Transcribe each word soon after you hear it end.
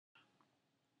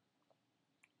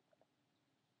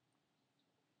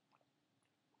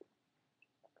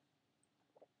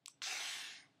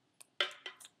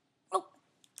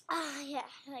yeah,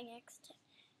 next.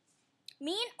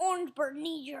 Me and Orange Bird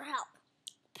need your help.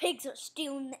 Pigs are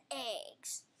stealing the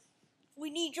eggs. We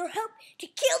need your help to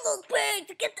kill those pigs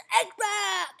to get the eggs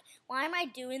back. Why am I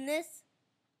doing this?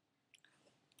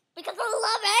 Because I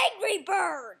love Angry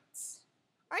Birds.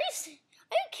 Are you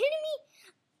kidding me?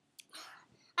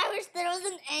 I wish there was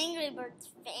an Angry Birds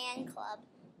fan club.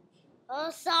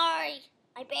 Oh, sorry.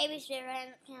 My babysitter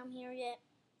hasn't come here yet.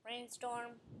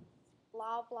 Rainstorm.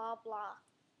 Blah, blah, blah.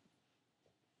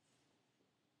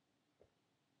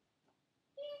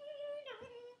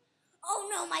 Oh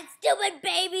no, my stupid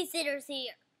babysitter's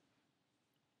here.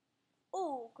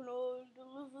 Oh, can I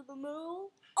deliver the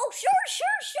mail? Oh, sure.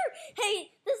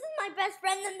 Hey, this is my best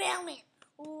friend, the mailman.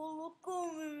 Oh, look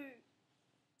at me.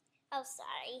 Oh,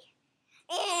 sorry.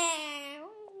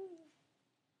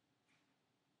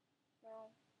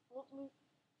 No,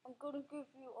 I'm gonna give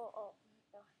you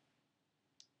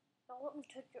now let me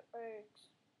take your eggs.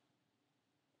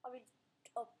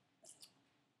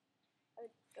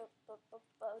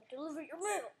 Deliver your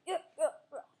mail. Yeah.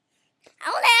 I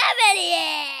don't have any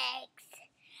eggs.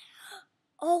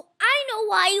 Oh, I know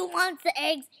why he wants the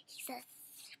eggs. He's a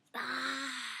spy.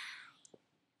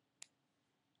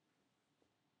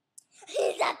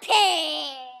 He's a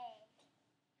pig.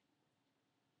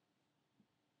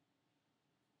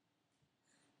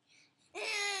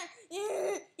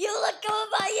 You look on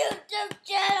my YouTube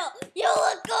channel. You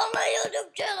look on my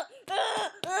YouTube channel.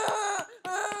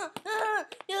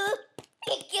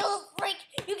 You kill freak.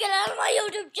 You get out of my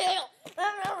YouTube channel.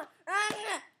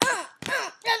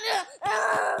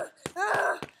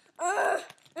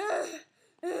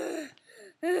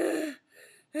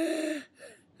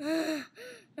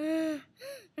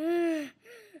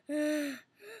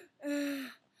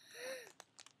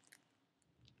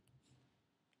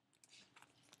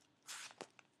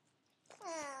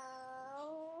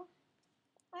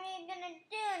 What are you gonna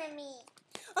do to me?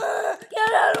 Get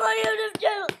out of my YouTube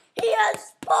channel! He has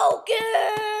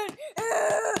spoken!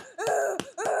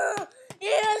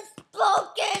 He has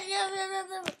spoken!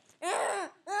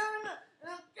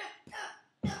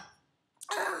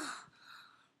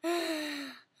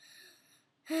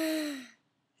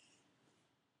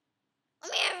 Let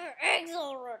me have your eggs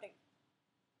already.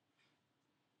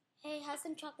 Hey, have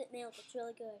some chocolate milk. It's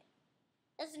really good.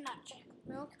 This is not chocolate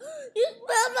milk. You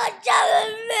smell my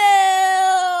chocolate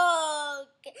milk!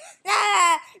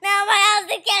 Now my house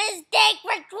can get a steak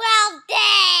for 12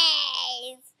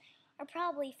 days! Or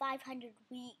probably 500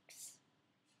 weeks.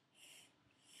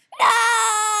 No!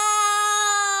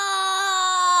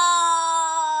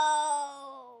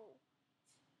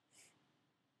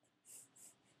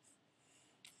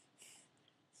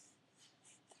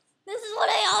 This is what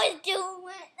I always do.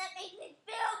 That makes me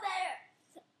feel better.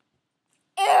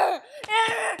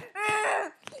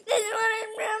 This is what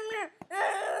I'm doing.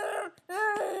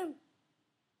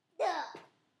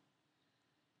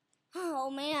 Oh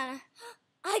man,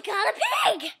 I got a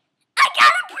pig!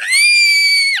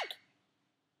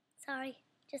 Sorry,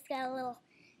 just got a little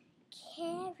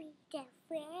carried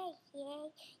away.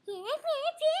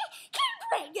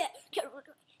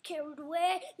 Carried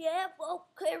away. Yeah, well,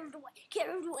 carried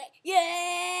away. Yeah.